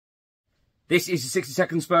This is the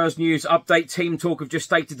 60-second Spurs news update. Team Talk have just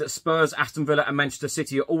stated that Spurs, Aston Villa and Manchester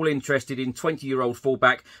City are all interested in 20-year-old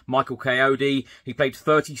fullback Michael Kayode. He played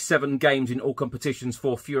 37 games in all competitions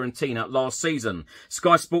for Fiorentina last season.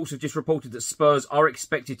 Sky Sports have just reported that Spurs are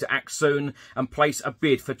expected to act soon and place a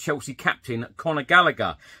bid for Chelsea captain Conor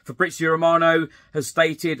Gallagher. Fabrizio Romano has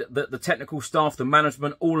stated that the technical staff, the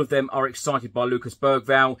management, all of them are excited by Lucas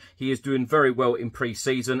Bergvall. He is doing very well in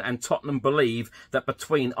pre-season, and Tottenham believe that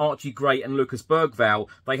between Archie Gray and Lucas Bergvall,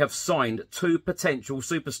 they have signed two potential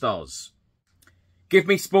superstars. Give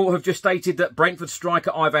Me Sport have just stated that Brentford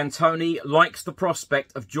striker Ivan Toney likes the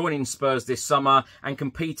prospect of joining Spurs this summer and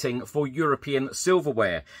competing for European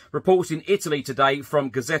silverware. Reports in Italy today from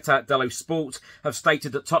Gazzetta dello Sport have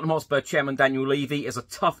stated that Tottenham Hotspur chairman Daniel Levy is a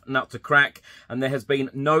tough nut to crack, and there has been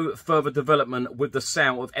no further development with the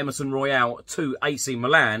sale of Emerson Royal to AC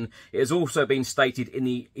Milan. It has also been stated in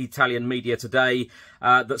the Italian media today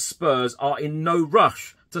that Spurs are in no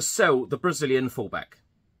rush to sell the Brazilian fullback.